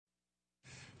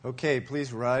Okay,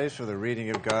 please rise for the reading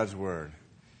of God's Word.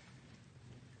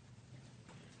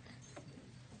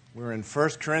 We're in 1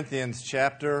 Corinthians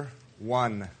chapter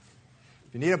 1. If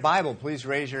you need a Bible, please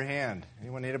raise your hand.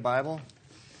 Anyone need a Bible?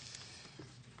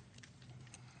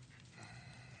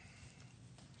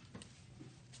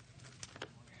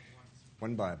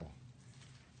 One Bible.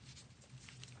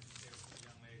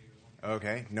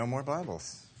 Okay, no more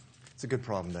Bibles. It's a good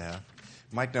problem to have.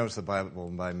 Mike knows the Bible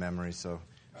by memory, so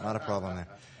not a problem there.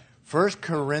 1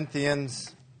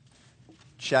 Corinthians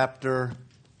chapter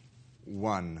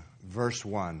 1, verse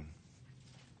 1.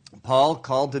 Paul,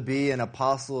 called to be an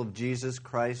apostle of Jesus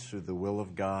Christ through the will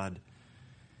of God,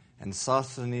 and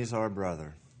Sosthenes our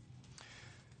brother,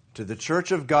 to the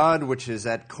church of God which is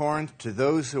at Corinth, to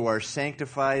those who are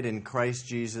sanctified in Christ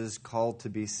Jesus, called to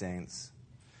be saints,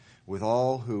 with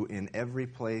all who in every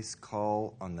place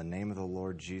call on the name of the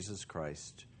Lord Jesus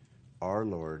Christ, our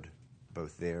Lord,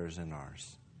 both theirs and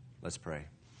ours. Let's pray.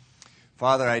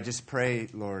 Father, I just pray,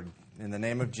 Lord, in the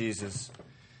name of Jesus,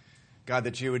 God,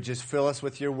 that you would just fill us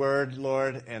with your word,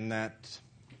 Lord, and that,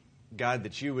 God,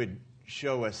 that you would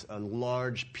show us a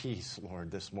large piece, Lord,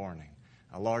 this morning,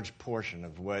 a large portion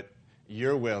of what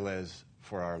your will is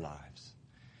for our lives.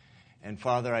 And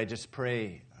Father, I just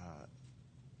pray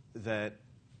that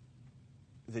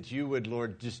you would,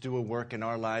 Lord, just do a work in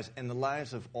our lives and the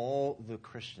lives of all the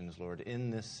Christians, Lord,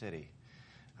 in this city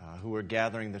who are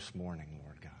gathering this morning,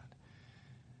 Lord God.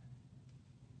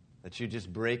 That you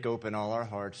just break open all our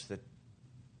hearts, that,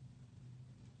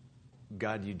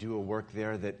 God, you do a work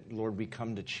there that, Lord, we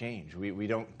come to change. We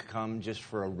don't come just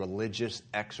for a religious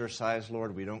exercise,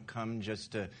 Lord. We don't come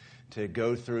just to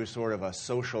go through sort of a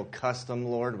social custom,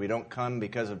 Lord. We don't come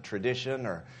because of tradition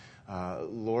or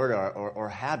Lord, or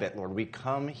habit, Lord. We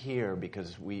come here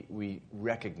because we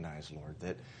recognize, Lord,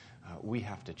 that we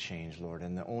have to change, Lord,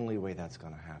 and the only way that's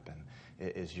going to happen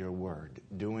is your word,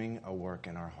 doing a work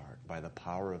in our heart by the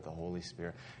power of the Holy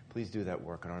Spirit. Please do that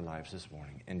work in our lives this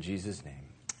morning. In Jesus' name,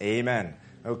 amen.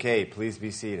 Okay, please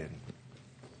be seated.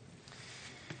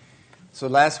 So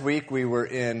last week we were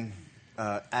in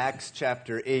Acts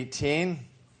chapter 18,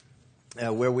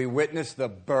 where we witnessed the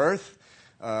birth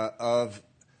of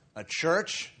a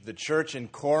church, the church in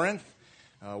Corinth.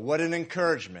 What an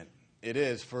encouragement it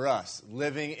is for us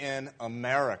living in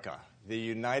America, the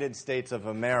United States of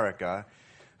America,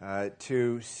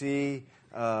 to see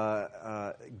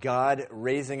God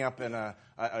raising up in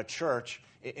a church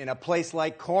in a place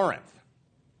like Corinth.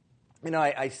 You know,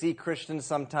 I see Christians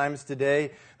sometimes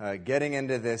today getting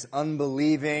into this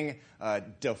unbelieving,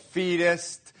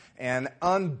 defeatist, and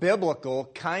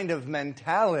unbiblical kind of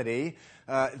mentality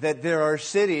that there are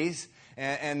cities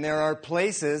and there are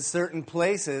places, certain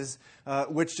places,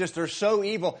 which just are so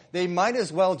evil, they might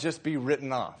as well just be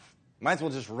written off. Might as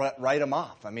well just write them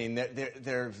off. I mean,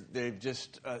 they're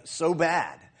just so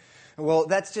bad. Well,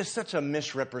 that's just such a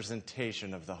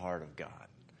misrepresentation of the heart of God.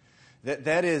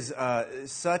 That is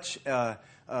such a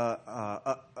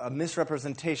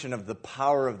misrepresentation of the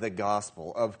power of the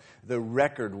gospel, of the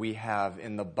record we have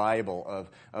in the Bible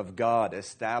of God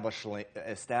establishing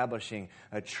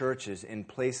churches in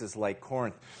places like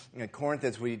Corinth. Corinth,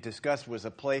 as we discussed, was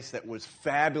a place that was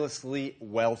fabulously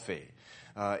wealthy.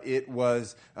 It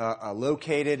was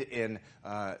located in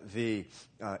the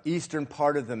eastern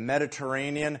part of the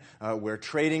Mediterranean, where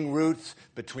trading routes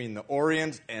between the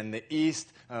Orient and the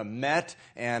East met,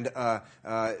 and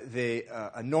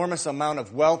the enormous amount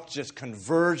of wealth just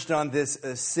converged on this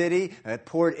city,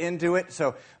 poured into it.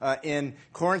 So in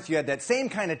Corinth, you had that same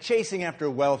kind of chasing after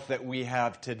wealth that we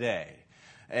have today.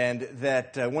 And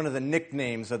that one of the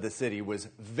nicknames of the city was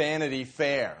Vanity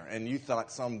Fair. And you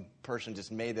thought some person just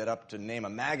made that up to name a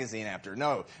magazine after.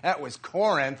 No, that was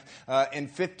Corinth in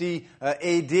 50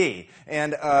 A.D.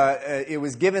 And it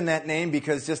was given that name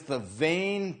because just the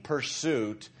vain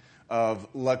pursuit of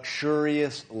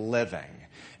luxurious living.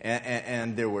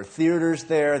 And there were theaters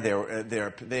there.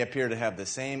 They appear to have the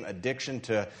same addiction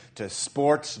to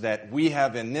sports that we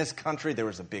have in this country. There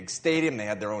was a big stadium. They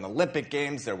had their own Olympic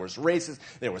Games. There was races.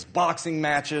 There was boxing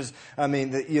matches. I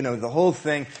mean, the whole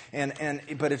thing.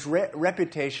 But its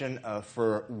reputation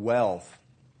for wealth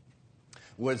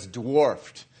was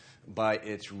dwarfed by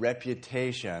its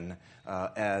reputation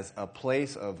as a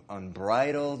place of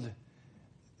unbridled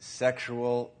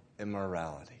sexual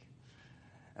immorality.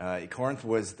 Corinth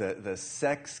was the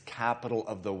sex capital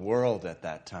of the world at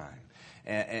that time.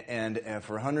 And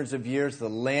for hundreds of years, the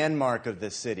landmark of the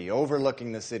city,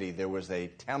 overlooking the city, there was a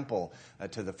temple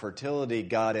to the fertility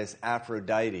goddess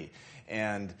Aphrodite.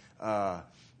 And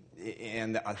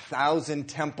and 1,000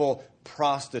 temple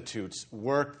prostitutes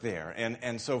worked there.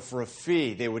 And so for a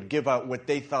fee, they would give out what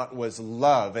they thought was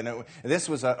love. And this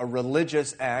was a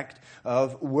religious act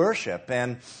of worship.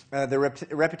 And the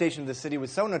reputation of the city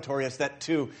was so notorious that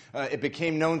it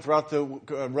became known throughout the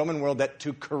Roman world that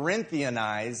to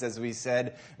Corinthianize, as we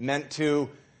said, meant to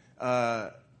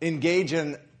engage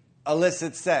in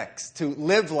illicit sex. To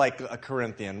live like a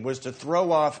Corinthian was to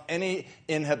throw off any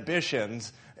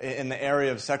inhibitions in the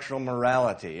area of sexual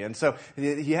morality. And so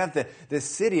you have this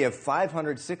city of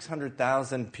 500,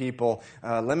 600,000 people.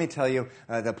 Let me tell you,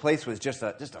 the place was just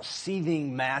a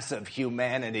seething mass of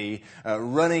humanity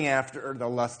running after the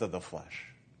lust of the flesh.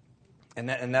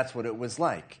 And that's what it was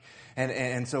like.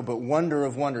 And so, but wonder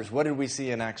of wonders, what did we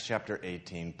see in Acts chapter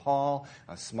 18? Paul,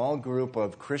 a small group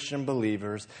of Christian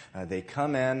believers, they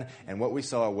come in, and what we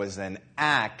saw was an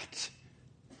act.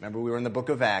 Remember, we were in the book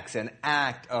of Acts, an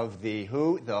act of the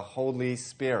Holy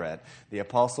Spirit. The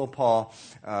Apostle Paul,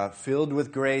 filled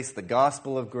with grace, the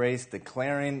gospel of grace,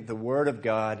 declaring the word of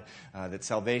God, that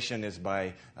salvation is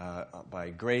by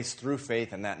grace through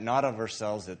faith, and that not of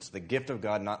ourselves, it's the gift of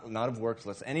God, not of works,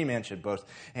 lest any man should boast.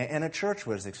 And a church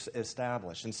was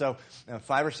established. And so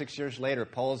 5 or 6 years later,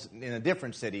 Paul's in a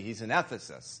different city. He's in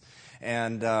Ephesus.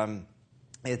 And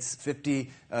it's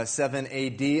 57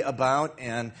 A.D. about,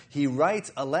 and he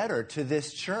writes a letter to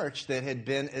this church that had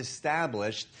been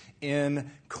established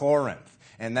in Corinth.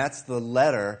 And that's the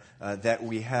letter that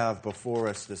we have before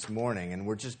us this morning. And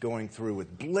we're just going through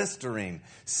with blistering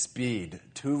speed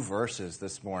 2 verses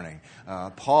this morning.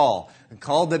 Paul,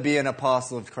 called to be an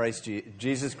apostle of Christ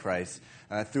Jesus Christ,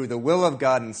 through the will of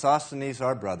God, and Sosthenes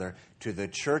our brother, to the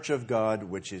church of God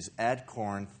which is at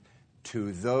Corinth,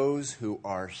 to those who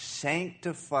are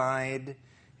sanctified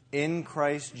in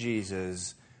Christ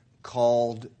Jesus,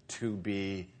 called to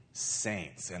be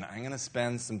saints. And I'm going to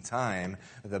spend some time,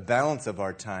 the balance of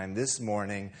our time this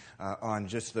morning, on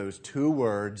just those 2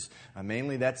 words,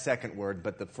 mainly that second word,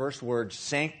 but the first word,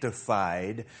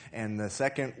 sanctified, and the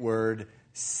second word,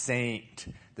 saint.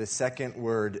 The second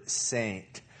word,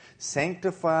 saint.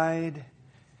 Sanctified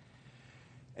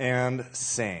and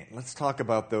saint. Let's talk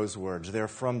about those words. They're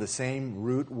from the same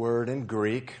root word in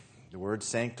Greek. The word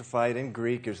sanctified in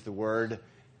Greek is the word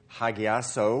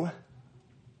hagiaso.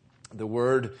 The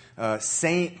word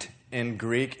saint in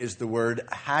Greek is the word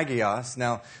hagios.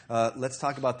 Now, let's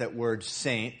talk about that word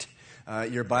saint.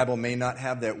 Your Bible may not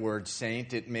have that word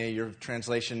saint. Your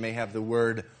translation may have the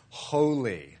word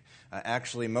holy.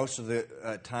 Actually, most of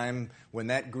the time when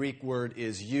that Greek word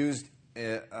is used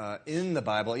in the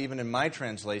Bible, even in my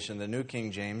translation, the New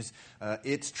King James,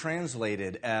 it's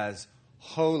translated as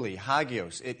holy,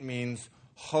 hagios. It means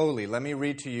holy. Let me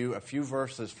read to you a few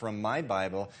verses from my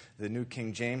Bible, the New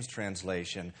King James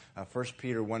translation, 1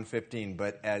 Peter 1:15.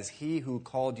 But as he who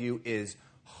called you is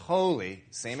holy,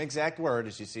 same exact word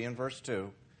as you see in verse 2,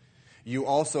 you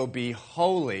also be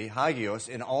holy, hagios,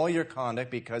 in all your conduct,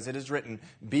 because it is written,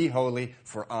 be holy,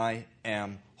 for I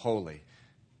am holy.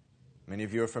 Many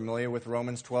of you are familiar with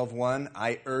Romans 12:1.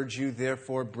 I urge you,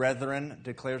 therefore, brethren,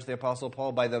 declares the Apostle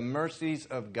Paul, by the mercies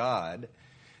of God,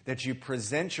 that you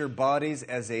present your bodies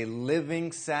as a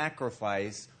living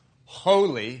sacrifice,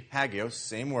 holy, hagios,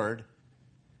 same word,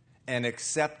 and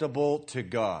acceptable to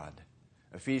God.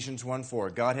 Ephesians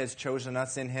 1:4. God has chosen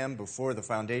us in him before the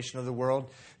foundation of the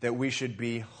world, that we should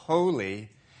be holy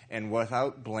and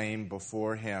without blame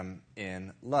before him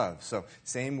in love. So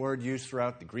same word used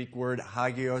throughout, the Greek word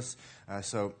hagios.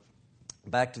 So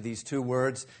back to these 2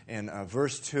 words in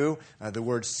verse 2. The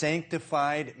word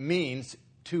sanctified means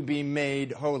to be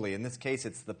made holy. In this case,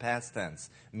 it's the past tense,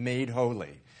 made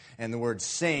holy. And the word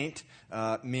saint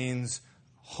means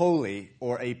holy,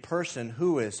 or a person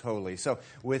who is holy. So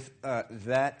with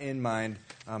that in mind,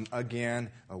 again,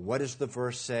 what does the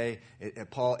verse say?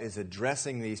 Paul is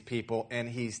addressing these people, and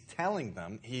he's telling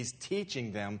them, he's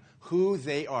teaching them who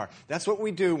they are. That's what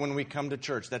we do when we come to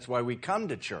church. That's why we come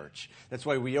to church. That's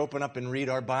why we open up and read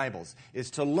our Bibles,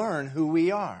 is to learn who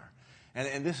we are.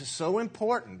 And this is so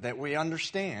important that we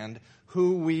understand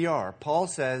who we are. Paul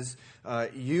says,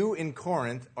 you in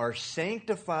Corinth are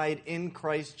sanctified in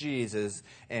Christ Jesus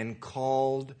and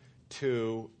called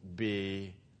to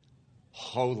be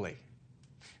holy.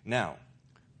 Now,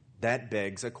 that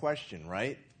begs a question,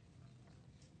 right?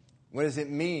 What does it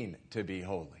mean to be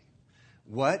holy?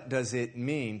 What does it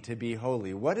mean to be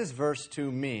holy? What does verse 2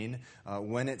 mean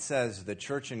when it says the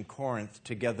church in Corinth,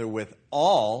 together with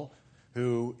all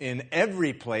who in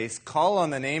every place call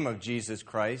on the name of Jesus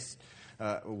Christ?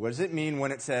 What does it mean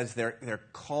when it says they're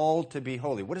called to be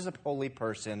holy? What does a holy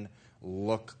person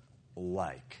look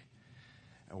like?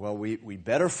 Well, we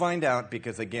better find out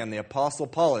because, again, the Apostle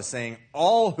Paul is saying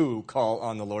all who call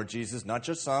on the Lord Jesus, not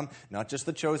just some, not just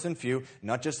the chosen few,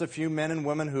 not just a few men and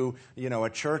women who, a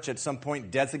church at some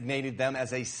point designated them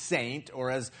as a saint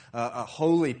or as a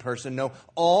holy person. No,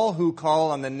 all who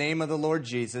call on the name of the Lord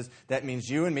Jesus, that means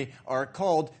you and me, are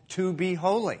called to be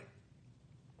holy.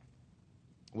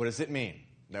 What does it mean,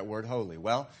 that word holy?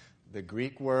 Well, the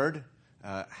Greek word,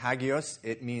 hagios,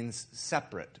 it means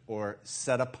separate or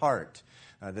set apart.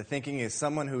 The thinking is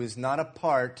someone who is not a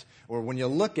part, or when you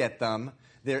look at them,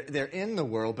 they're in the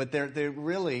world, but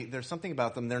there's something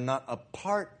about them, they're not a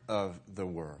part of the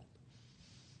world.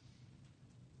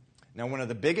 Now, one of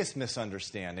the biggest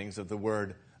misunderstandings of the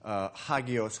word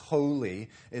hagios, holy,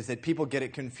 is that people get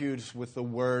it confused with the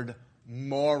word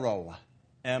moral,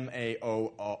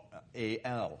 M-A-O-A-L,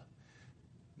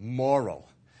 moral.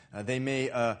 They may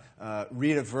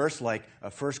read a verse like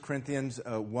 1 Corinthians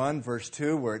 1, verse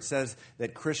 2, where it says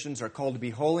that Christians are called to be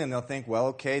holy, and they'll think, well,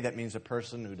 okay, that means a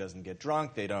person who doesn't get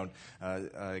drunk, they don't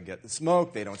get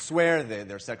smoke, they don't swear,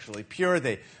 they're sexually pure,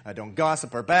 they don't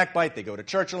gossip or backbite, they go to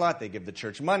church a lot, they give the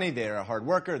church money, they're a hard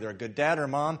worker, they're a good dad or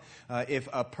mom. If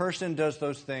a person does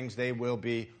those things, they will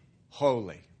be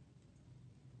holy.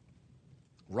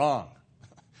 Wrong.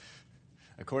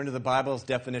 According to the Bible's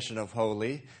definition of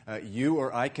holy, you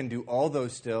or I can do all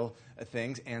those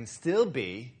things and still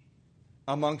be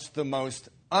amongst the most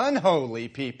unholy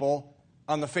people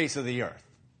on the face of the earth.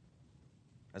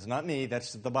 That's not me,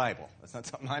 that's the Bible. That's not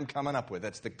something I'm coming up with.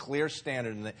 That's the clear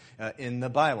standard in the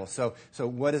Bible. So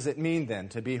what does it mean then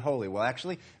to be holy? Well,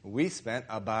 actually, we spent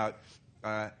about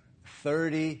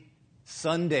 30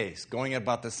 Sundays, going at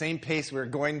about the same pace we're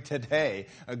going today,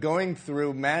 going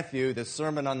through Matthew, the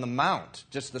Sermon on the Mount,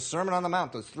 just the Sermon on the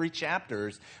Mount, those 3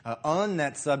 chapters on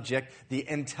that subject. The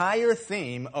entire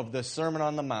theme of the Sermon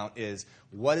on the Mount is,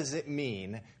 what does it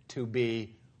mean to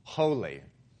be holy?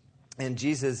 And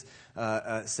Jesus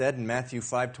said in Matthew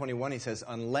 5:21, he says,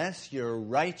 unless your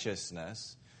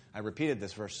righteousness... I repeated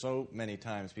this verse so many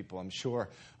times, people, I'm sure,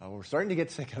 we're starting to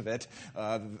get sick of it,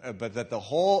 but that the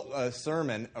whole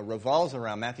sermon revolves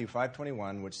around Matthew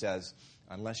 5:21, which says,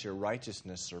 unless your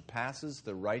righteousness surpasses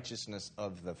the righteousness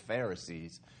of the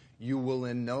Pharisees, you will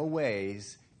in no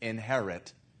ways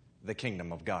inherit the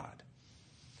kingdom of God.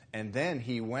 And then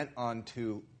he went on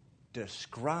to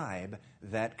describe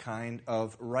that kind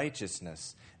of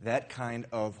righteousness, that kind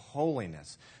of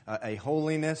holiness, a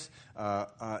holiness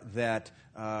that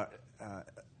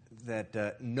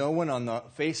no one on the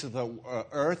face of the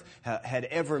earth had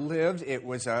ever lived. It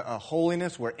was a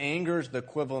holiness where anger is the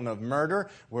equivalent of murder,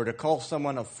 where to call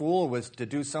someone a fool was to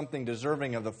do something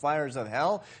deserving of the fires of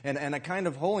hell, and a kind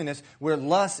of holiness where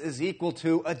lust is equal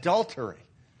to adultery.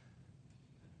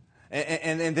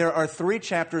 And there are 3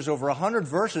 chapters, over 100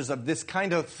 verses of this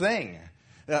kind of thing,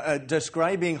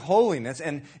 describing holiness.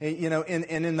 And,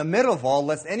 in the middle of all,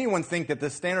 lest anyone think that the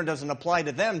standard doesn't apply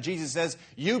to them, Jesus says,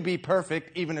 you be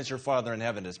perfect even as your Father in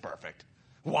heaven is perfect.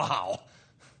 Wow.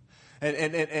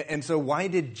 And so why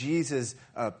did Jesus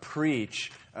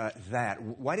preach that?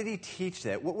 Why did he teach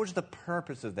that? What was the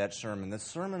purpose of that sermon, the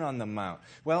Sermon on the Mount?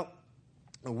 Well,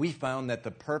 we found that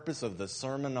the purpose of the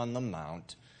Sermon on the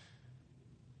Mount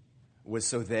was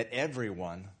so that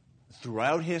everyone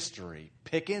throughout history,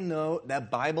 picking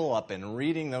that Bible up and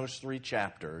reading those 3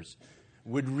 chapters,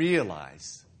 would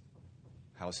realize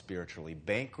how spiritually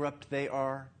bankrupt they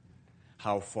are,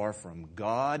 how far from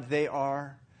God they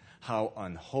are, how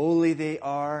unholy they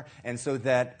are, and so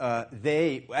that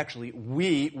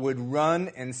we would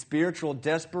run in spiritual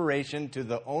desperation to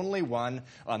the only one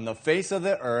on the face of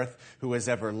the earth who has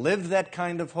ever lived that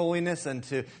kind of holiness, and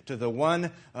to the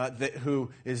one who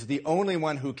is the only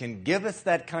one who can give us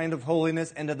that kind of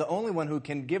holiness, and to the only one who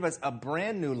can give us a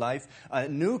brand new life, a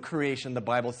new creation, the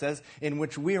Bible says, in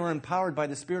which we are empowered by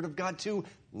the Spirit of God to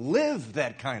live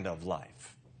that kind of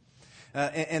life.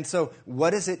 And so, what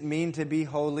does it mean to be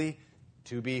holy?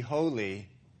 To be holy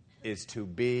is to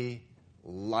be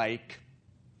like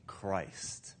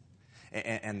Christ.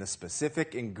 And the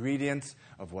specific ingredients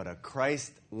of what a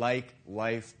Christ-like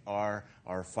life are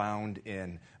found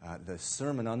in the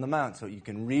Sermon on the Mount. So you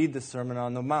can read the Sermon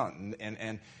on the Mount.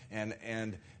 And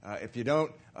if you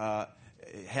don't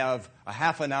have a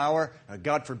half an hour,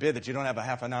 God forbid that you don't have a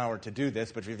half an hour to do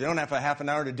this, but if you don't have a half an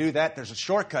hour to do that, there's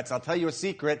shortcuts. I'll tell you a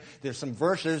secret. There's some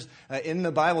verses in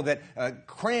the Bible that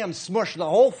smush the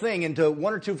whole thing into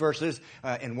 1 or 2 verses.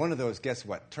 And one of those, guess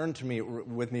what? Turn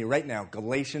with me right now,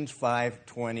 Galatians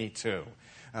 5:22.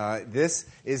 This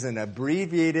is an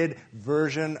abbreviated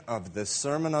version of the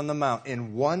Sermon on the Mount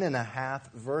in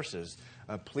 1.5 verses.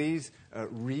 Please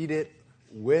read it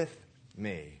with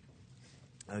me.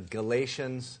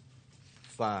 Galatians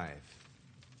 5.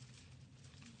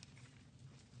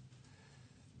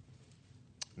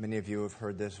 Many of you have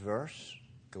heard this verse,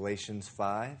 Galatians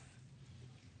 5,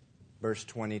 verse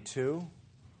 22.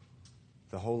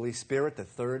 The Holy Spirit, the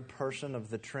third person of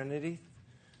the Trinity,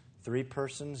 three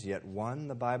persons, yet one,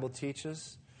 the Bible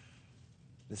teaches.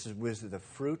 This was the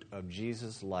fruit of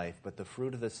Jesus' life, but the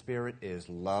fruit of the Spirit is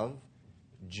love,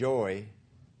 joy,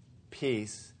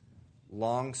 peace,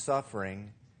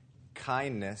 long-suffering,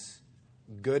 kindness,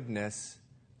 goodness,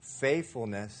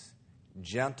 faithfulness,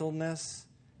 gentleness,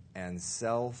 and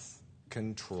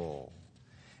self-control.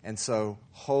 And so,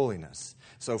 holiness.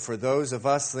 So for those of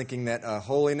us thinking that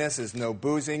holiness is no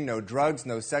boozing, no drugs,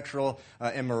 no sexual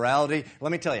immorality,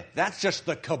 let me tell you, that's just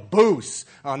the caboose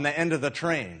on the end of the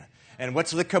train. And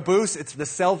what's the caboose? It's the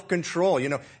self-control. You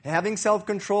know, having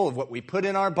self-control of what we put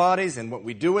in our bodies and what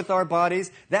we do with our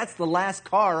bodies, that's the last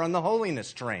car on the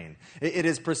holiness train. It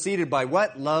is preceded by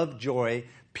what? Love, joy,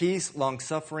 peace,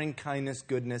 long-suffering, kindness,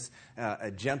 goodness,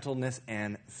 gentleness,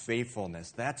 and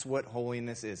faithfulness. That's what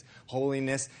holiness is.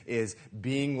 Holiness is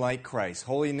being like Christ.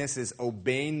 Holiness is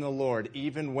obeying the Lord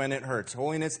even when it hurts.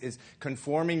 Holiness is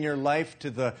conforming your life to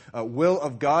the will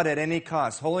of God at any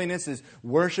cost. Holiness is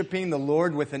worshiping the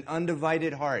Lord with an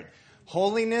undivided heart.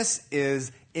 Holiness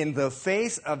is in the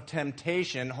face of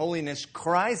temptation. Holiness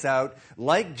cries out,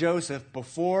 like Joseph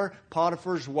before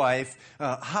Potiphar's wife,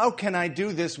 how can I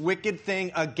do this wicked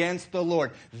thing against the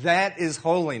Lord? That is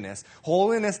holiness.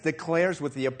 Holiness declares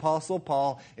with the Apostle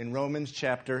Paul in Romans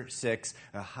chapter 6,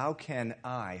 how can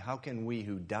we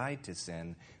who died to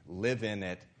sin live in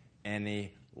it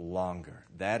any longer?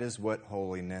 That is what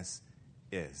holiness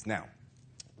is. Now,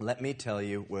 let me tell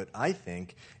you what I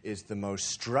think is the most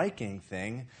striking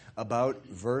thing about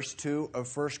verse 2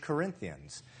 of 1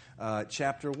 Corinthians,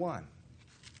 chapter 1.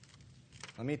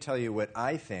 Let me tell you what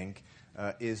I think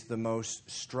is the most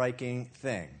striking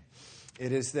thing.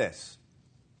 It is this.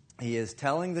 He is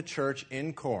telling the church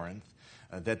in Corinth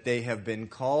that they have been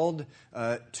called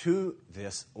to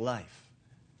this life.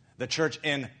 The church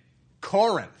in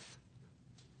Corinth,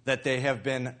 that they have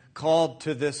been called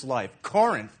to this life.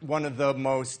 Corinth, one of the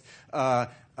most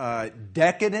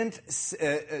decadent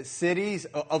cities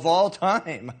of all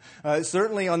time,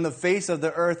 certainly on the face of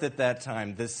the earth at that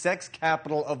time, the sex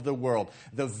capital of the world,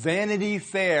 the Vanity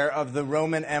Fair of the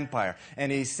Roman Empire.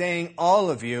 And he's saying all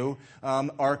of you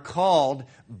are called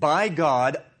by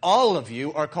God, all of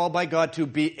you are called by God to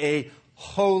be a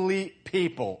holy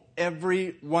people,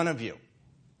 every one of you.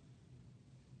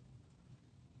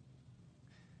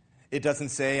 It doesn't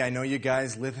say, I know you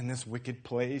guys live in this wicked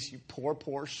place, you poor,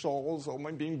 poor souls, oh,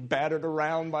 I'm being battered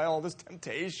around by all this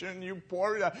temptation, you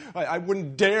poor... I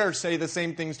wouldn't dare say the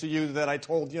same things to you that I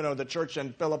told, the church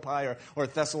in Philippi or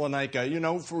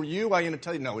Thessalonica. For you, I'm going to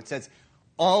tell you, no, it says,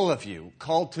 all of you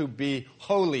called to be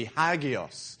holy,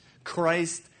 hagios,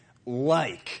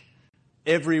 Christ-like,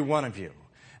 every one of you.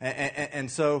 And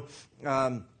so,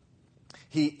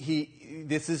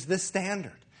 this is the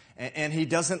standard, and he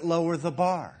doesn't lower the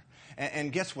bar.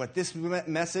 And guess what? This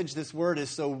message, this word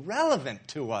is so relevant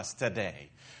to us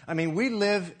today. I mean, we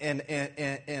live in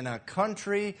a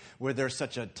country where there's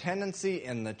such a tendency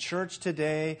in the church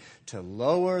today to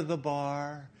lower the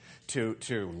bar, to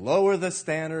lower the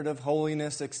standard of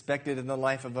holiness expected in the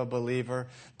life of a believer,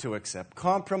 to accept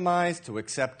compromise, to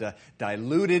accept a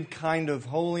diluted kind of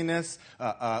holiness,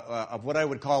 of what I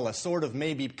would call a sort of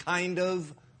maybe kind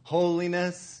of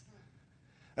holiness.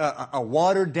 A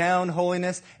watered-down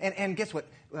holiness. And guess what?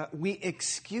 We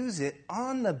excuse it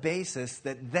on the basis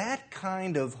that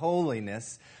kind of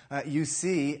holiness you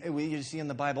see in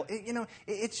the Bible.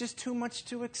 It's just too much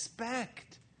to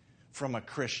expect from a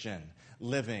Christian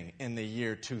living in the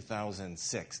year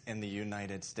 2006 in the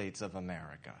United States of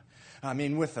America. I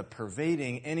mean, with the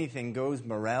pervading anything-goes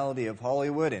morality of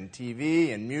Hollywood and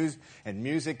TV and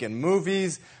music and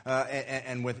movies,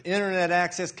 and with Internet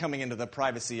access coming into the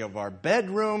privacy of our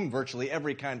bedroom, virtually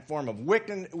every form of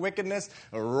wickedness,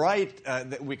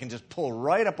 that we can just pull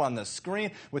right up on the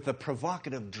screen, with the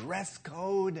provocative dress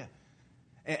code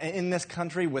in this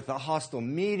country, with the hostile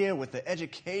media, with the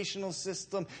educational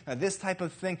system, this type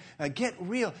of thing. Get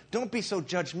real. Don't be so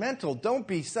judgmental. Don't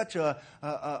be such a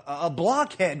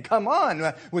blockhead. Come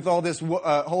on, with all this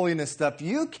holiness stuff.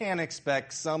 You can't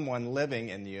expect someone living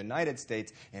in the United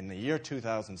States in the year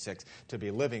 2006 to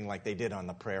be living like they did on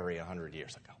the prairie 100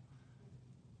 years ago.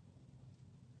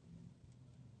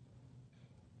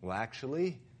 Well,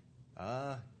 actually,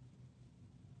 I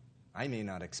may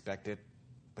not expect it,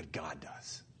 but God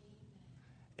does.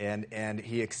 And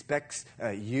he expects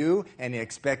you and he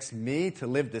expects me to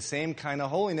live the same kind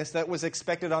of holiness that was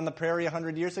expected on the prairie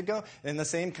 100 years ago, and the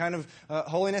same kind of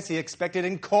holiness he expected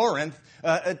in Corinth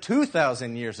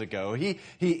 2,000 years ago. He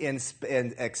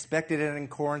expected it in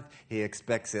Corinth. He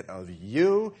expects it of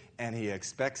you, and he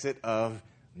expects it of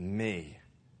me.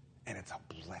 And it's a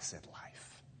blessed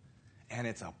life. And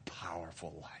it's a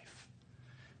powerful life.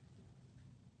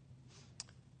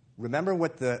 Remember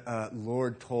what the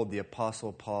Lord told the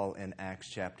Apostle Paul in Acts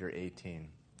chapter 18.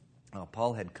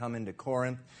 Paul had come into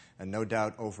Corinth, and no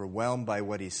doubt overwhelmed by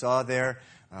what he saw there.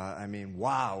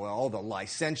 Wow, all the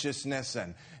licentiousness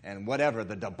and whatever,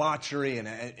 the debauchery,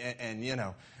 and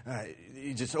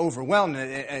he just overwhelmed.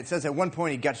 And it says at one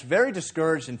point he gets very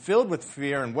discouraged and filled with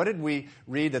fear. And what did we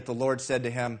read that the Lord said to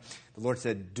him? The Lord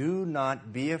said, "Do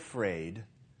not be afraid,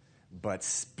 but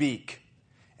speak.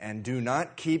 And do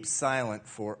not keep silent,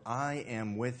 for I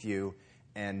am with you,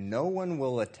 and no one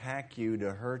will attack you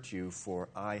to hurt you, for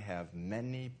I have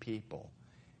many people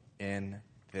in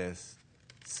this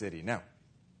city." Now,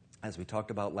 as we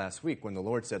talked about last week, when the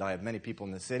Lord said, "I have many people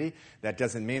in the city," that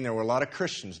doesn't mean there were a lot of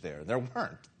Christians there. There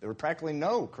weren't. There were practically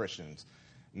no Christians,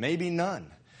 maybe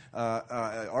none.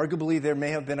 Arguably, there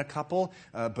may have been a couple,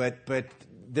 but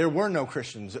there were no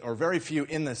Christians, or very few,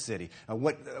 in the city.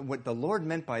 What the Lord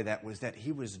meant by that was that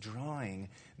he was drawing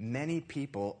many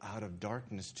people out of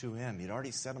darkness to him. He'd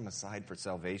already set them aside for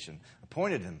salvation,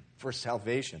 appointed them for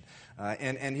salvation.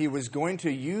 And he was going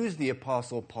to use the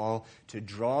Apostle Paul to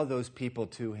draw those people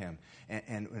to him.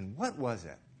 And what was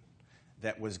it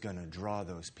that was going to draw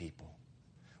those people?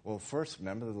 Well, first,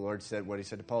 remember the Lord said what he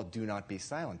said to Paul, "Do not be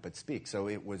silent, but speak." So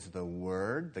it was the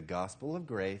word, the gospel of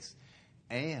grace,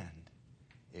 and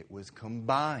it was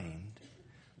combined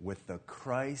with the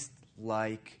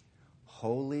Christ-like,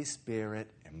 Holy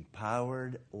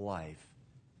Spirit-empowered life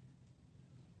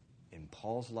in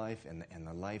Paul's life and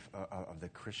the life of the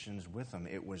Christians with him.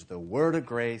 It was the word of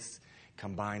grace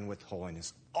combined with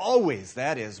holiness. Always,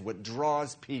 that is what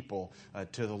draws people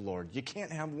to the Lord. You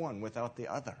can't have one without the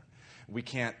other. We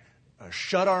can't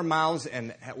shut our mouths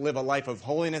and live a life of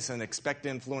holiness and expect to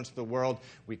influence the world.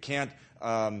 We can't,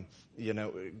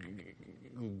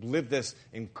 live this,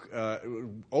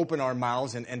 open our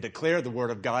mouths and declare the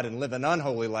Word of God and live an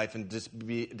unholy life and just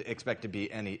expect to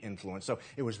be any influence. So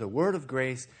it was the Word of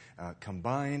grace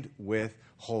combined with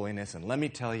holiness. And let me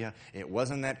tell you, it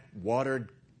wasn't that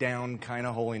watered down kind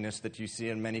of holiness that you see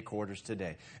in many quarters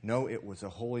today. No, it was a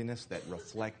holiness that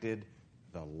reflected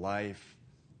the life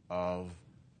of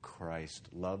Christ.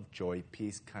 Love, joy,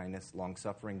 peace, kindness,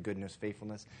 long-suffering, goodness,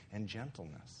 faithfulness, and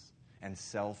gentleness, and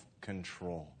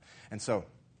self-control. And so,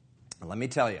 let me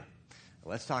tell you,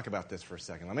 let's talk about this for a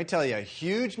second. Let me tell you a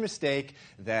huge mistake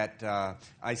that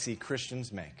I see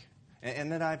Christians make,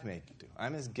 and that I've made too.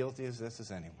 I'm as guilty of this as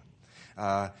anyone.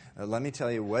 Let me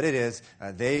tell you what it is.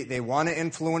 They want to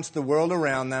influence the world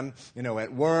around them,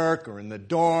 at work or in the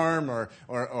dorm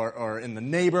or in the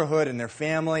neighborhood in their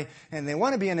family, and they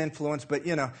want to be an influence, but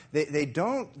they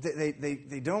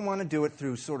don't want to do it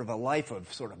through sort of a life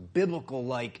of sort of biblical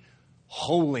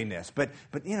holiness, but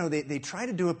they try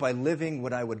to do it by living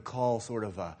what I would call sort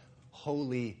of a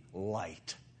holy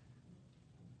light.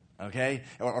 Okay?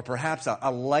 Or perhaps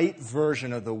a light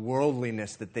version of the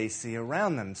worldliness that they see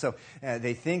around them. So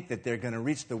they think that they're going to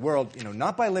reach the world,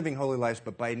 not by living holy lives,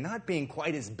 but by not being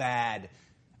quite as bad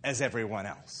as everyone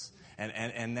else.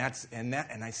 And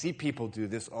I see people do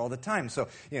this all the time. So,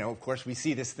 of course, we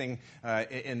see this thing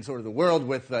in sort of the world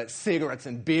with cigarettes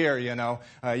and beer, You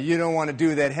don't want to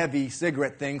do that heavy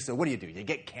cigarette thing, so what do? You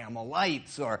get Camel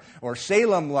Lights or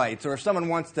Salem Lights, or if someone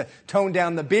wants to tone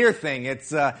down the beer thing,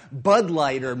 it's Bud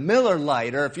Light or Miller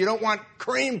Light, or if you don't want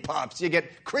Cream Puffs, you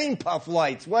get Cream Puff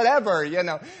Lights, whatever,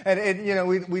 And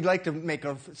we'd like to make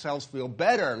ourselves feel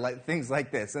better, like things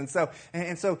like this. And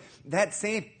so that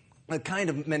same kind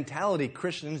of mentality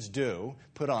Christians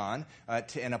put on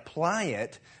and apply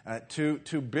it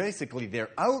to basically their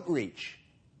outreach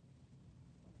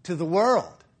to the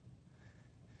world.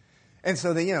 And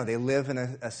so they live in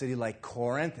a city like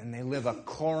Corinth, and they live a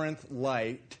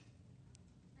Corinth-like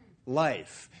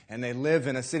life. And they live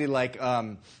in a city like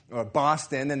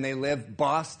Boston, and they live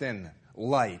Boston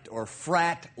light or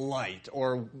frat light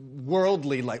or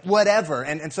worldly light, whatever.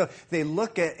 And so they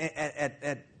look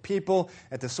at people,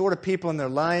 at the sort of people in their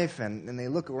life, and they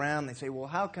look around, they say, well,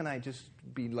 how can I just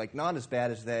be not as bad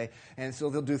as they? And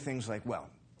so they'll do things like, well,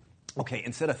 Okay,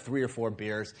 instead of 3 or 4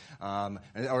 beers,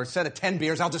 or instead of 10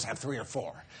 beers, I'll just have 3 or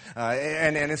 4.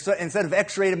 And instead of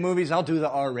X-rated movies, I'll do the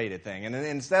R-rated thing. And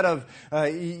instead of,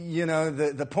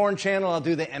 the porn channel, I'll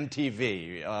do the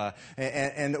MTV.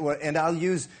 And I'll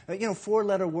use,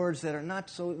 4-letter words that are not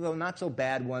so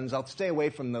bad ones. I'll stay away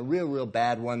from the real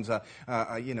bad ones.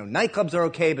 Nightclubs are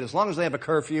okay, but as long as they have a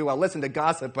curfew, I'll listen to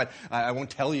gossip, but I won't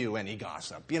tell you any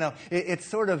gossip. It's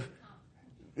sort of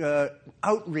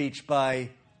outreach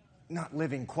by not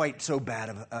living quite so bad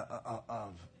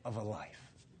of a life.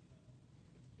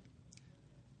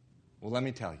 Well, let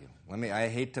me tell you. I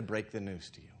hate to break the news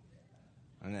to you.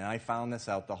 And I found this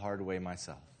out the hard way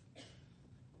myself.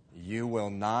 You will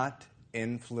not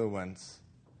influence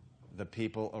the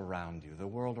people around you, the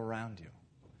world around you,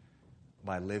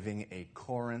 by living a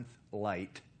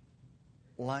Corinth-light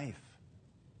life,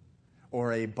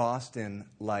 or a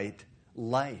Boston-light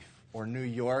life, or New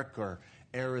York, or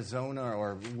Arizona,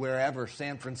 or wherever,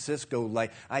 San Francisco,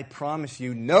 I promise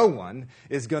you, no one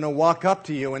is going to walk up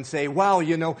to you and say, wow,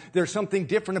 there's something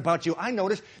different about you. I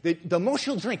noticed that the most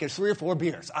you'll drink is 3 or 4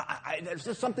 beers. There's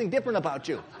just something different about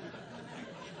you.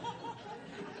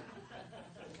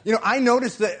 I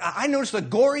noticed the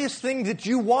goriest thing that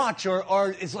you watch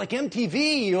or is like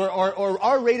MTV or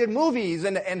R-rated movies,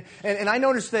 and I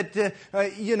noticed that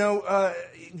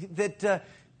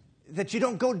that you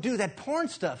don't go do that porn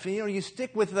stuff. You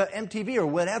stick with the MTV or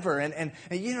whatever, and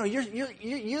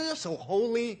you're so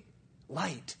holy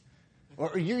light,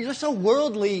 or you're so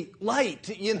worldly light.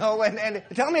 And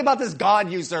tell me about this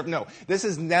God you serve. No, this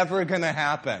is never going to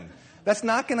happen. That's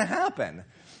not going to happen.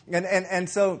 And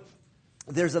so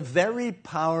there's a very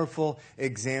powerful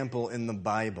example in the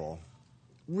Bible,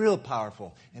 real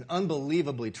powerful and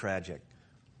unbelievably tragic,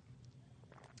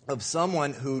 of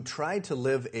someone who tried to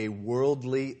live a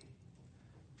worldly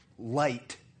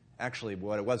light. Actually,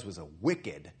 what it was a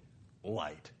wicked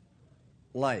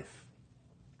life.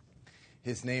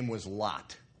 His name was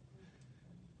Lot.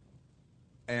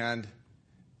 And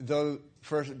though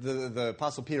first the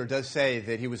Apostle Peter does say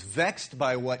that he was vexed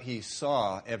by what he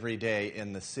saw every day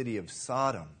in the city of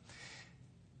Sodom,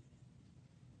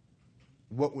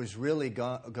 what was really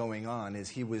going on is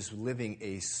he was living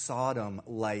a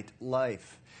Sodom-light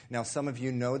life. Now, some of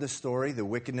you know the story. The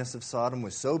wickedness of Sodom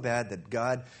was so bad that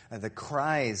God, the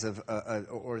cries of,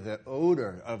 or the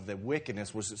odor of the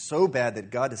wickedness was so bad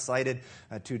that God decided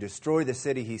to destroy the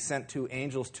city. He sent 2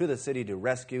 angels to the city to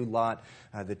rescue Lot.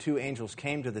 The 2 angels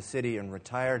came to the city and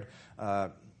retired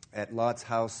at Lot's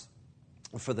house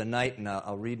for the night. And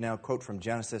I'll read now a quote from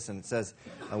Genesis, and it says,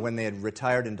 when they had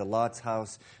retired into Lot's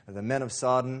house, the men of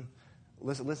Sodom,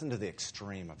 listen to the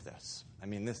extreme of this. I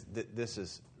mean, this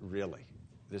is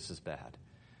bad.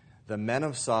 The men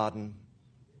of Sodom,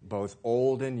 both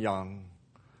old and young,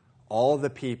 all the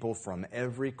people from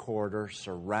every quarter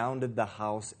surrounded the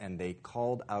house, and they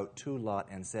called out to Lot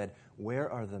and said, where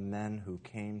are the men who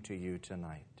came to you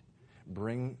tonight?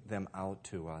 Bring them out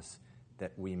to us,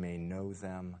 that we may know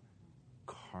them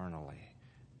carnally.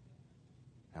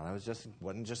 Now, that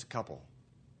wasn't just a couple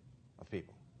of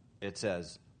people. It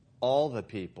says, all the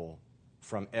people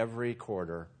from every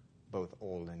quarter, both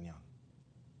old and young.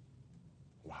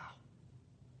 Wow.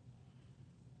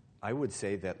 I would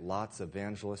say that Lot's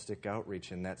evangelistic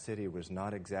outreach in that city was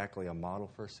not exactly a model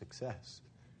for success.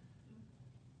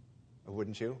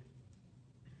 Wouldn't you?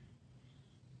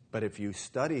 But if you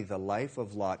study the life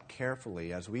of Lot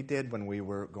carefully, as we did when we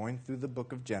were going through the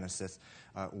book of Genesis,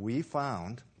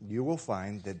 you will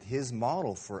find that his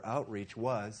model for outreach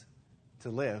was to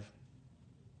live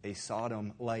a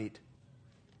Sodom-light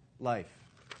life.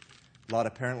 Lot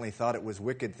apparently thought it was a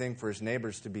wicked thing for his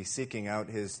neighbors to be seeking out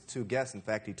his 2 guests. In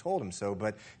fact, he told them so,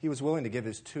 but he was willing to give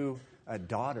his 2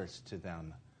 daughters to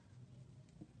them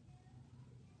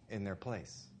in their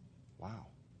place. Wow.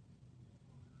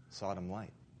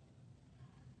 Sodom-light.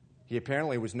 He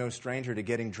apparently was no stranger to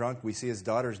getting drunk. We see his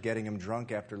daughters getting him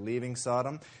drunk after leaving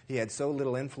Sodom. He had so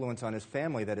little influence on his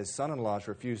family that his son-in-laws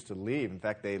refused to leave. In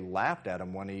fact, they laughed at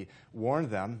him when he warned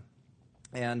them.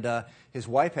 And his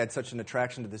wife had such an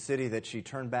attraction to the city that she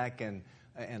turned back and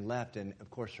left. And,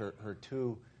 of course,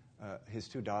 his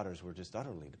 2 daughters were just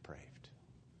utterly depraved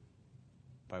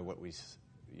by what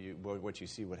you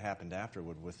see what happened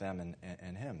afterward with them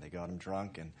and him. They got him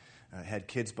drunk and had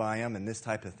kids by him and this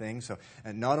type of thing. So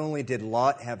not only did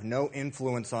Lot have no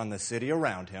influence on the city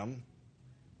around him,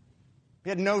 he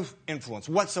had no influence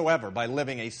whatsoever by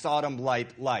living a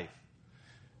Sodom-light life.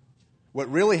 What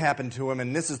really happened to him,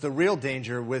 and this is the real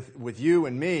danger with you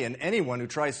and me and anyone who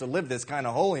tries to live this kind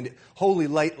of holy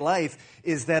light life,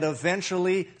 is that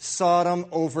eventually Sodom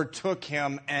overtook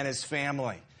him and his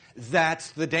family.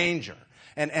 That's the danger.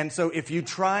 And so if you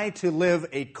try to live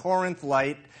a Corinth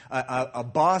light, a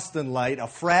Boston light, a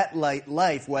frat light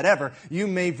life, whatever, you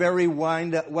may very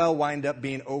wind up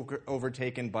being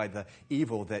overtaken by the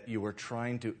evil that you were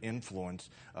trying to influence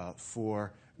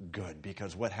for good.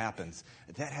 Because what happens?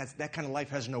 That kind of life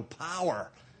has no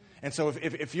power. And so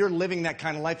if you're living that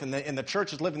kind of life and the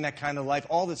church is living that kind of life,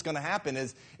 all that's going to happen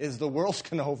is the world's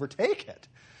going to overtake it.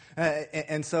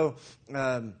 And so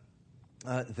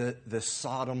the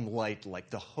Sodom light, like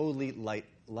the holy light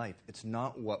life, it's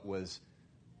not what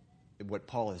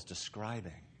Paul is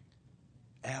describing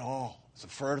at all. It's the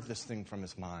furthest thing from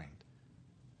his mind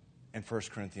in 1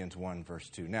 Corinthians 1, verse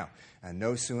 2. Now,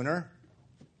 no sooner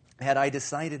had I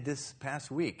decided this past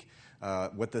week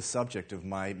what the subject of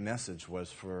my message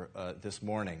was for this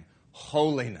morning: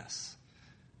 holiness.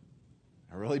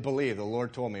 I really believe the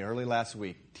Lord told me early last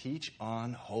week, teach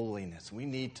on holiness. We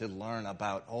need to learn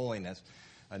about holiness.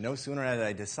 No sooner had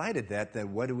I decided that,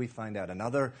 then what do we find out?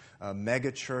 Another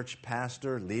mega church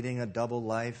pastor leading a double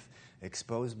life,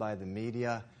 exposed by the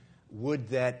media. Would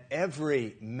that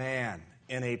every man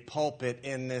in a pulpit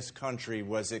in this country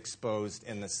was exposed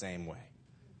in the same way.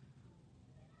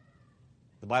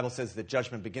 The Bible says that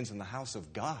judgment begins in the house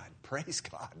of God. Praise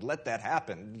God. Let that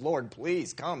happen. Lord,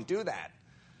 please come do that.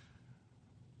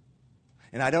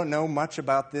 And I don't know much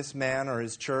about this man or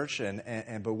his church,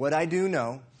 but what I do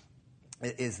know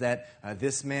is that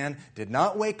this man did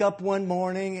not wake up one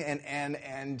morning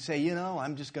and say,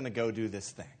 I'm just going to go do this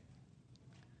thing.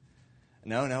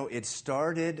 No, it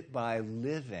started by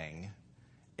living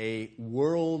a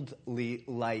worldly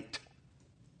light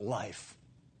life.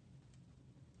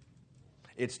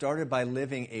 It started by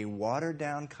living a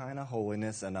watered-down kind of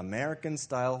holiness, an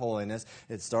American-style holiness.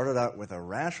 It started out with a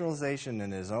rationalization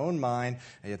in his own mind.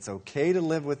 It's okay to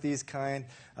live with these kind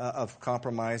of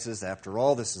compromises. After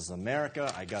all, this is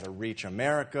America. I got to reach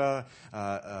America.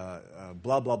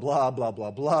 Blah, blah, blah, blah,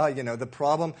 blah, blah. The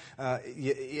problem,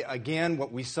 again,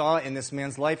 what we saw in this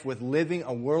man's life with living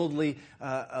a worldly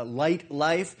light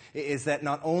life is that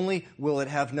not only will it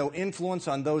have no influence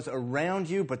on those around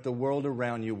you, but the world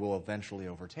around you will eventually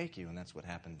overtake you, and that's what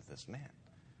happened to this man.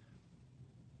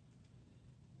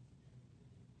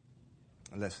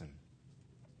 Listen,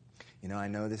 I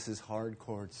know this is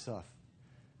hardcore stuff,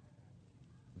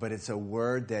 but it's a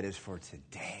word that is for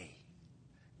today.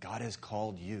 God has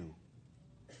called you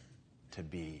to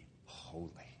be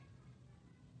holy.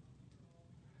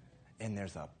 And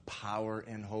there's a power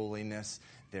in holiness.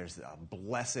 There's a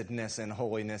blessedness in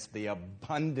holiness. The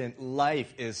abundant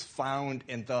life is found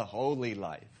in the holy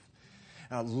life.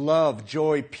 Love,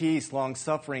 joy, peace,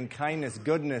 long-suffering, kindness,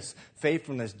 goodness,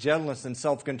 faithfulness, gentleness, and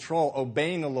self-control,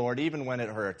 obeying the Lord even when it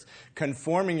hurts,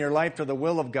 conforming your life to the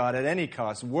will of God at any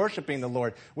cost, worshiping the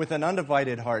Lord with an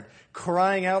undivided heart,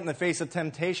 crying out in the face of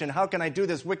temptation, how can I do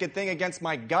this wicked thing against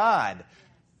my God?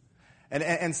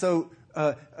 And so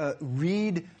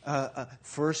read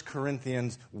 1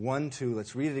 Corinthians 1:2.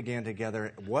 Let's read it again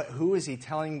together. Who is he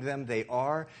telling them they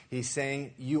are? He's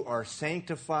saying you are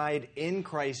sanctified in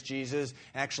Christ Jesus.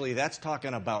 Actually, that's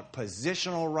talking about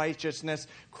positional righteousness.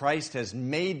 Christ has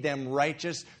made them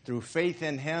righteous through faith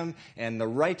in him, and the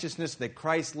righteousness that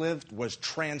Christ lived was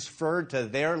transferred to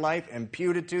their life,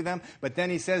 imputed to them. But then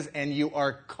he says, and you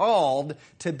are called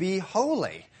to be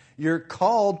holy. You're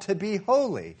called to be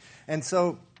holy. And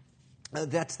so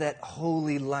that's that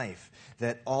holy life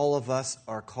that all of us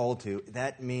are called to.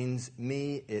 That means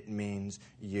me, it means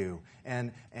you.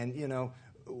 And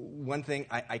one thing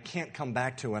I can't come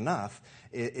back to enough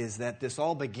is that this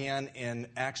all began in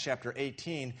Acts chapter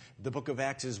 18. The book of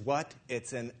Acts is what?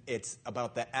 It's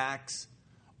about the acts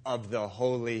of the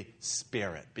Holy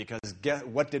Spirit. Because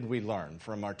what did we learn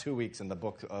from our 2 weeks in the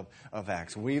book of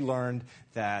Acts? We learned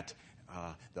that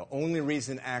the only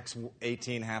reason Acts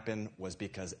 18 happened was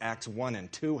because Acts 1 and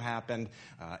 2 happened.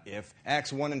 If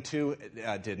Acts 1 and 2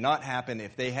 did not happen,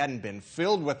 if they hadn't been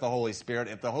filled with the Holy Spirit,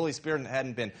 if the Holy Spirit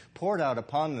hadn't been poured out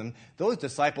upon them, those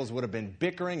disciples would have been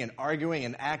bickering and arguing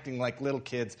and acting like little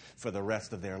kids for the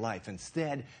rest of their life.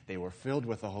 Instead, they were filled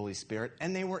with the Holy Spirit,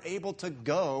 and they were able to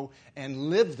go and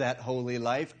live that holy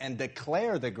life and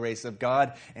declare the grace of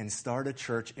God and start a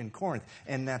church in Corinth.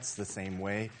 And that's the same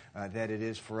way that it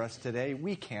is for us today.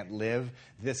 We can't live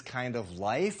this kind of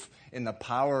life in the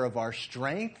power of our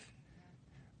strength.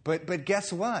 But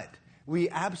guess what? We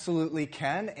absolutely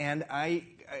can. And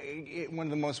one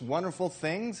of the most wonderful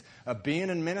things of being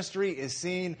in ministry is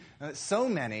seeing so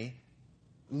many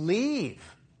leave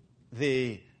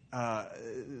the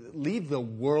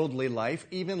worldly life,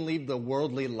 even leave the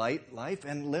worldly life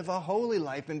and live a holy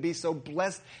life and be so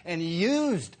blessed and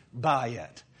used by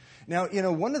it. Now,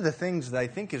 one of the things that I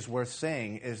think is worth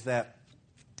saying is that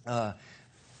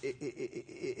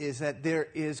is that there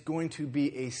is going to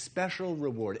be a special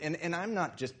reward. And I'm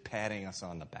not just patting us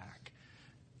on the back.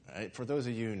 For those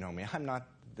of you who know me, I'm not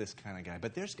this kind of guy.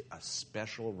 But there's a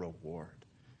special reward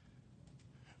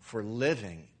for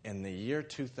living in the year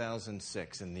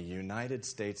 2006 in the United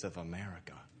States of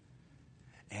America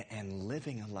and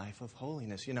living a life of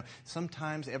holiness. You know,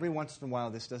 sometimes, every once in a while,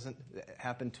 this doesn't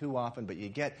happen too often, but you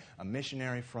get a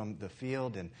missionary from the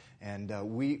field, and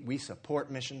we support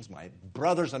missions. My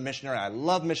brother's a missionary. I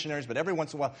love missionaries, but every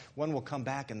once in a while, one will come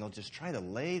back, and they'll just try to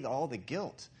lay all the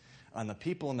guilt on the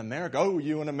people in America. Oh,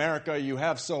 you in America, you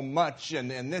have so much,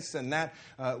 and this and that.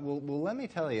 Well, let me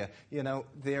tell you,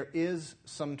 there is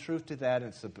some truth to that.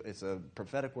 It's a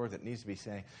prophetic word that needs to be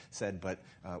said, but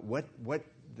what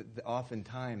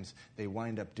oftentimes they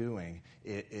wind up doing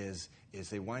is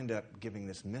they wind up giving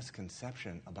this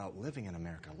misconception about living in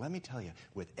America. Let me tell you,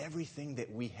 with everything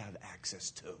that we have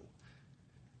access to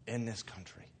in this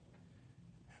country,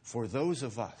 for those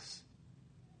of us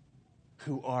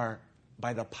who are,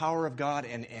 by the power of God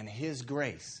and His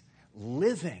grace,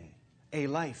 living a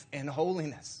life in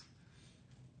holiness,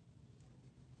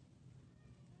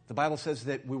 the Bible says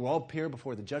that we will all appear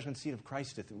before the judgment seat of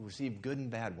Christ to receive good and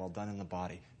bad well done in the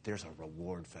body. There's a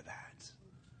reward for that.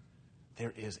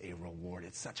 There is a reward.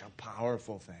 It's such a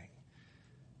powerful thing.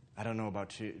 I don't know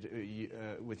about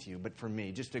with you, but for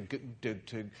me, just to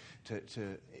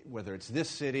whether it's this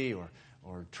city or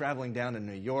traveling down to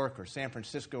New York or San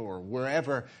Francisco or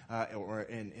wherever, or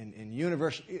in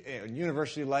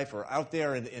university life or out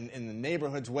there in the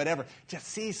neighborhoods, whatever, to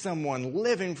see someone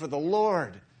living for the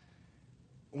Lord,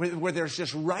 where there's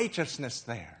just righteousness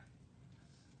there.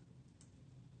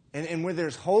 And where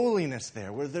there's holiness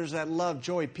there, where there's that love,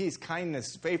 joy, peace,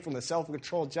 kindness, faithfulness,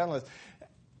 self-control, gentleness.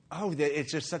 Oh,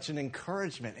 it's just such an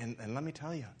encouragement. And let me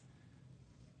tell you,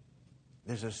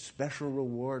 there's a special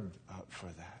reward for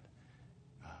that.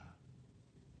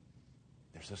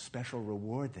 There's a special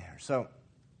reward there. So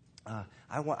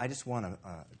I just want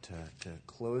to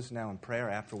close now in prayer.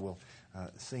 After we'll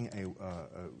sing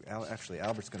actually,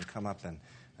 Albert's going to come up and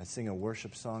sing a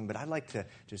worship song. But I'd like to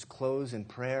just close in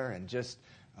prayer and just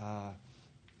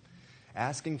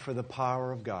asking for the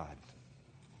power of God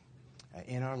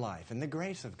in our life and the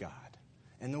grace of God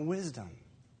and the wisdom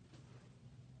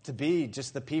to be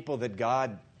just the people that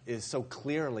God is so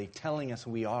clearly telling us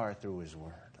we are through His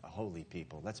Word, a holy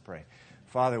people. Let's pray.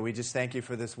 Father, we just thank You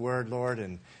for this Word, Lord,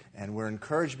 and we're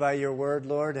encouraged by Your Word,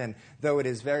 Lord, and though it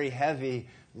is very heavy,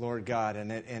 Lord God,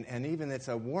 and even it's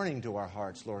a warning to our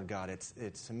hearts, Lord God, it's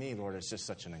to me, Lord, it's just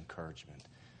such an encouragement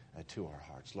to our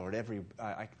hearts, Lord.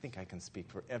 I think I can speak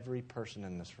for every person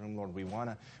in this room, Lord. We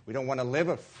don't want to live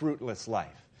a fruitless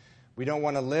life. We don't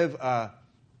want to live a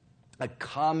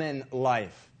common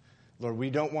life, Lord. We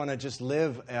don't want to just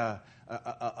live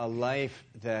a life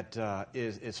that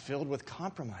is filled with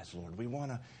compromise, Lord. We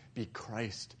want to be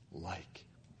Christ-like,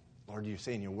 Lord. You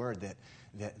say in Your Word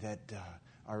that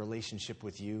our relationship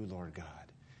with You, Lord God,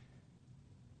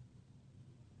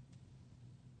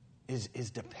 is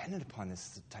dependent upon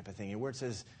this type of thing. Your Word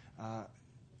says,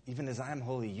 even as I am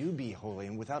holy, You be holy.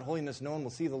 And without holiness, no one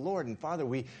will see the Lord. And Father,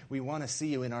 we want to see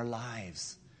You in our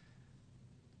lives,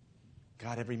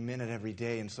 God, every minute, every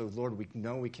day. And so, Lord, we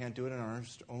know we can't do it in our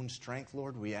own strength,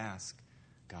 Lord. We ask,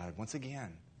 God, once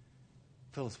again,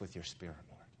 fill us with Your Spirit,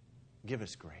 Lord. Give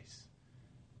us grace.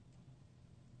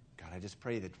 God, I just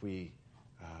pray that we,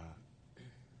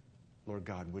 Lord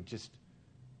God, would just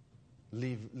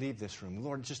leave this room,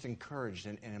 Lord, just encouraged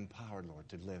and empowered, Lord,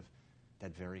 to live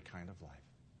that very kind of life.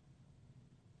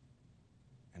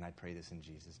 And I pray this in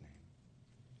Jesus'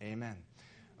 name. Amen.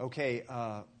 Okay,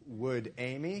 would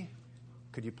Amy,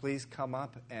 could you please come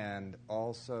up, and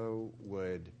also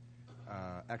would,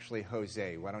 actually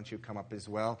Jose, why don't you come up as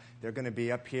well? They're going to be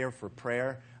up here for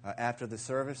prayer after the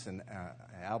service, and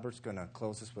Albert's going to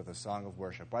close us with a song of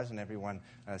worship. Why doesn't everyone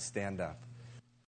stand up?